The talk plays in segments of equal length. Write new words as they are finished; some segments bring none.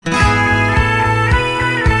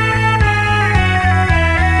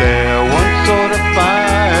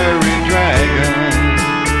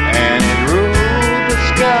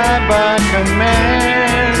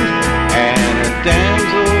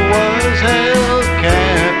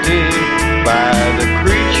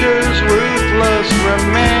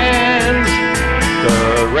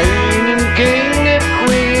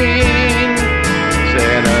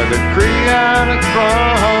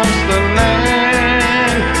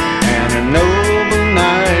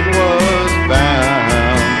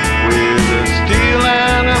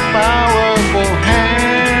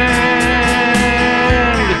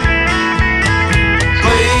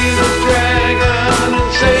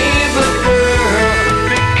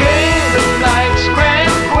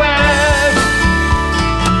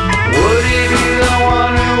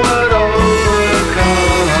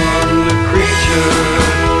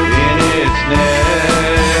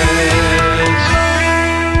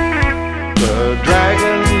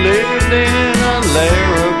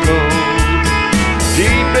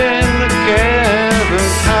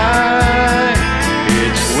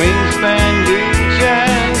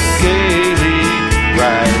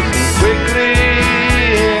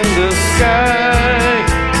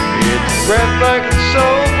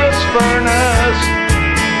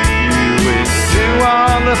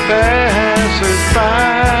the passers-by.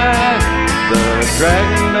 The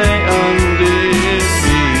dragon lay undefeated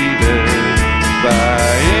by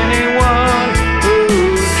anyone who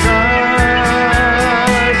tried.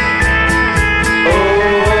 Oh,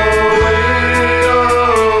 away, oh,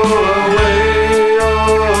 away, oh,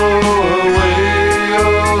 away,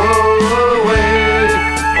 oh, away,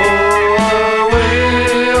 oh, away,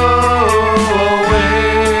 oh, away,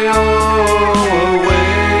 oh,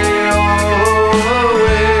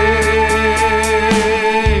 away,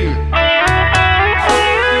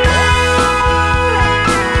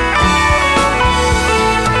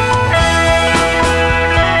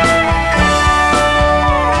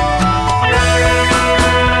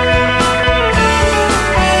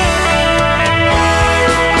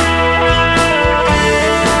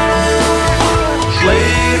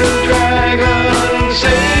 slay the dragon,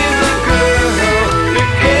 save the girl,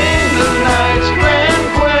 became the knight's grand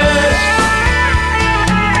quest.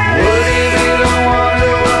 Would he be the one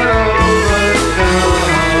who would overcome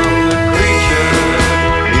the creature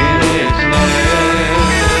in its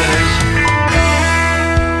nest?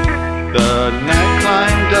 The knight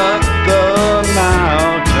climbed up the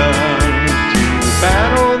mountain to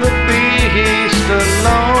battle the beast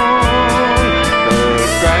alone. The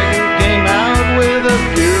dragon came out with a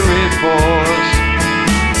fury force,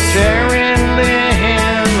 tearing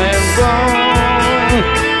limb and bone.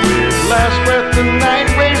 With last breath the knight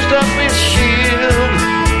raised up his shield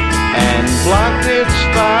and blocked its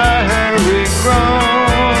fiery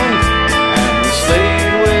groan, and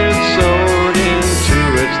slayed with sword into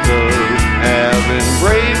its throat, having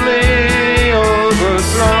bravely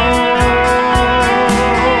overthrown.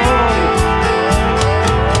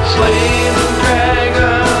 Slay the